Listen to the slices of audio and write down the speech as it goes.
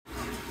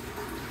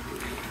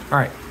All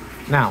right,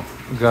 now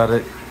we got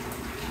it.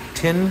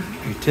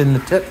 You tin the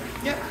tip.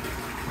 Yep.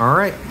 All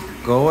right,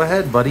 go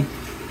ahead, buddy.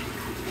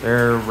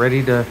 They're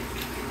ready to.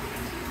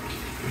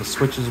 The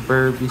switches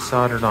better be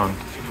soldered on.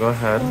 So go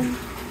ahead. 1,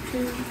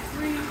 2,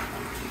 3.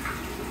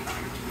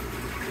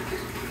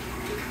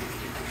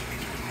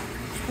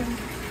 1,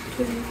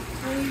 2,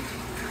 3.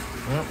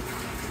 Yep.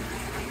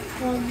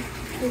 1,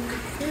 2,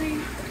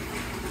 3.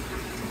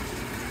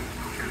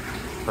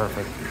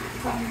 Perfect.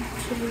 1,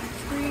 2,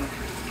 3.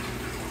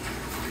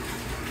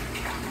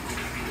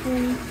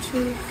 1,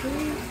 2,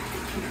 3.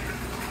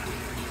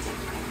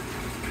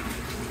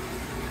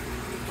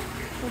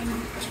 1,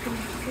 2,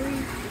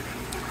 3.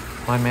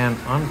 My man,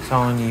 I'm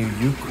telling you,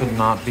 you could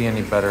not be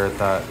any better at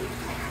that. 1,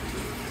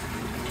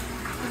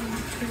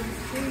 2,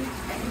 3.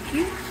 Thank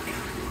you.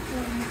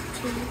 1,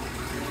 2,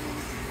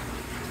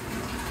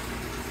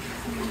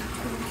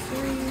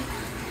 3.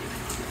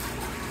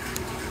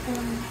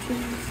 1, 2,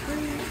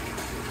 3.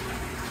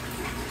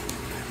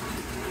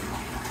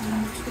 1, 2, 3.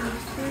 1, 2,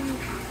 3.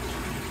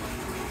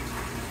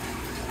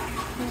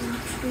 1,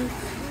 2,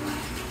 3.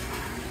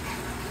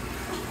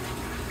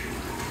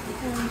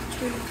 1,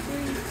 2,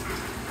 3.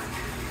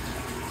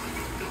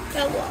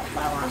 That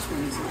last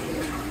one is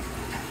later.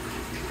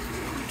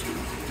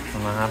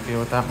 I'm not happy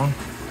with that one.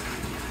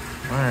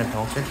 All right,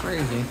 don't get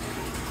crazy.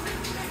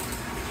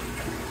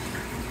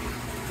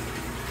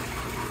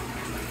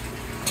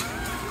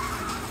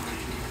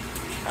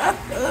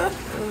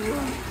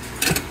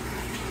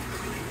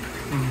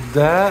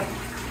 That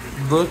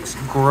looks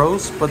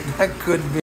gross, but that could be.